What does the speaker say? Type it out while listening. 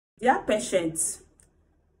Dear patients,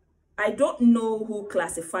 I don't know who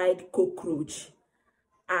classified cockroach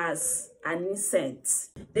as an insect.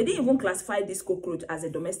 They didn't even classify this cockroach as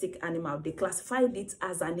a domestic animal. They classified it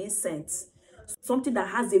as an insect, something that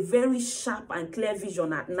has a very sharp and clear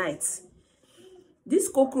vision at night. This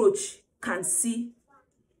cockroach can see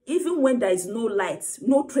even when there is no light,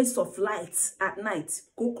 no trace of light at night.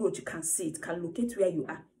 Cockroach can see it, can locate where you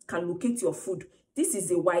are, can locate your food. This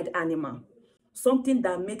is a wild animal, something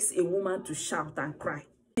that makes a woman to shout and cry.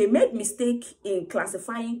 They made mistake in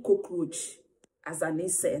classifying cockroach as an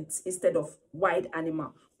insect instead of wild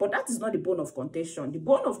animal. But that is not the bone of contention. The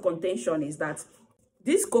bone of contention is that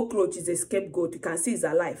this cockroach is a scapegoat. You can see it's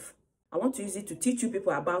alive. I want to use it to teach you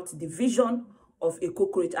people about the vision of a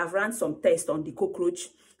cockroach. I've run some tests on the cockroach,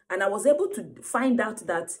 and I was able to find out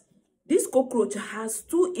that this cockroach has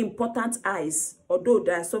two important eyes, although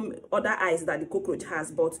there are some other eyes that the cockroach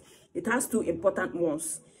has, but it has two important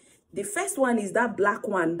ones. The first one is that black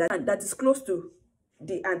one that is close to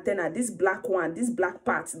the antenna. This black one, this black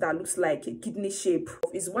part that looks like a kidney shape,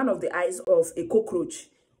 is one of the eyes of a cockroach.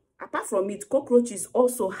 Apart from it, cockroaches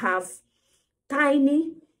also have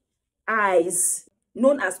tiny eyes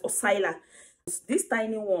known as ocelli. These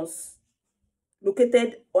tiny ones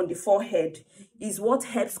located on the forehead is what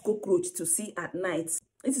helps cockroach to see at night.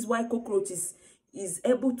 This is why cockroach is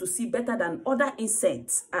able to see better than other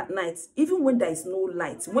insects at night, even when there is no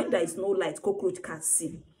light. When there is no light, cockroach can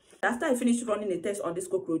see. After I finished running a test on this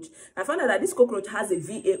cockroach, I found out that this cockroach has a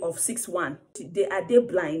VA of 6'1". They are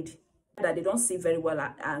blind, that they don't see very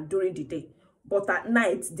well during the day, but at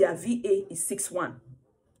night their VA is 6'1".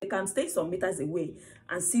 They can stay some meters away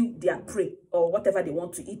and see their prey or whatever they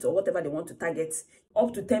want to eat or whatever they want to target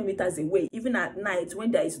up to 10 meters away, even at night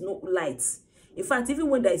when there is no light. In fact, even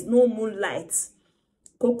when there is no moonlight,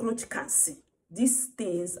 cockroach can see. These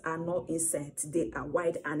things are not insects, they are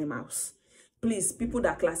wild animals. Please, people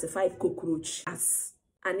that classify cockroach as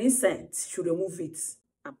an insect should remove it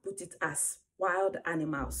and put it as wild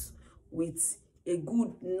animals with a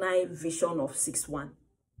good night vision of 6'1".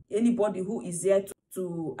 Anybody who is here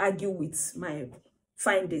to argue with my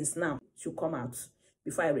findings now should come out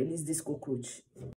before I release this cockroach.